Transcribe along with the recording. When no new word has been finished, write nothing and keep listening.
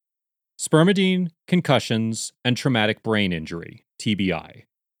Spermidine, concussions, and traumatic brain injury, TBI.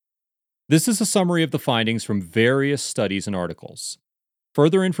 This is a summary of the findings from various studies and articles.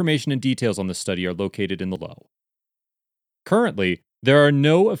 Further information and details on this study are located in the below. Currently, there are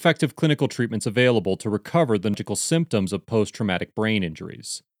no effective clinical treatments available to recover the neurological symptoms of post-traumatic brain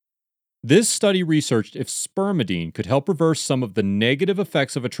injuries. This study researched if spermidine could help reverse some of the negative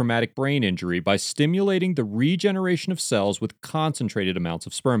effects of a traumatic brain injury by stimulating the regeneration of cells with concentrated amounts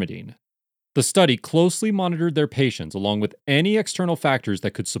of spermidine. The study closely monitored their patients along with any external factors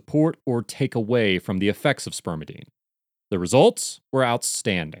that could support or take away from the effects of spermidine. The results were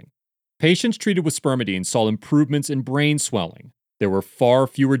outstanding. Patients treated with spermidine saw improvements in brain swelling. There were far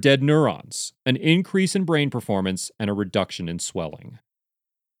fewer dead neurons, an increase in brain performance, and a reduction in swelling.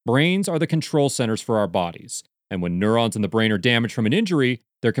 Brains are the control centers for our bodies, and when neurons in the brain are damaged from an injury,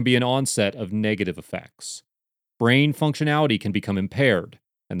 there can be an onset of negative effects. Brain functionality can become impaired,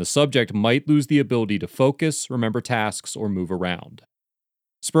 and the subject might lose the ability to focus, remember tasks, or move around.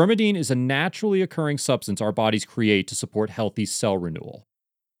 Spermidine is a naturally occurring substance our bodies create to support healthy cell renewal.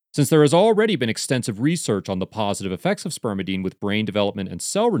 Since there has already been extensive research on the positive effects of spermidine with brain development and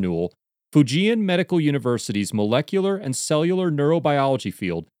cell renewal, Fujian Medical University's molecular and cellular neurobiology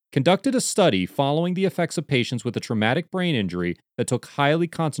field conducted a study following the effects of patients with a traumatic brain injury that took highly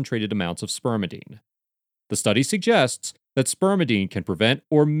concentrated amounts of spermidine. The study suggests that spermidine can prevent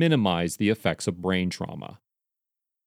or minimize the effects of brain trauma.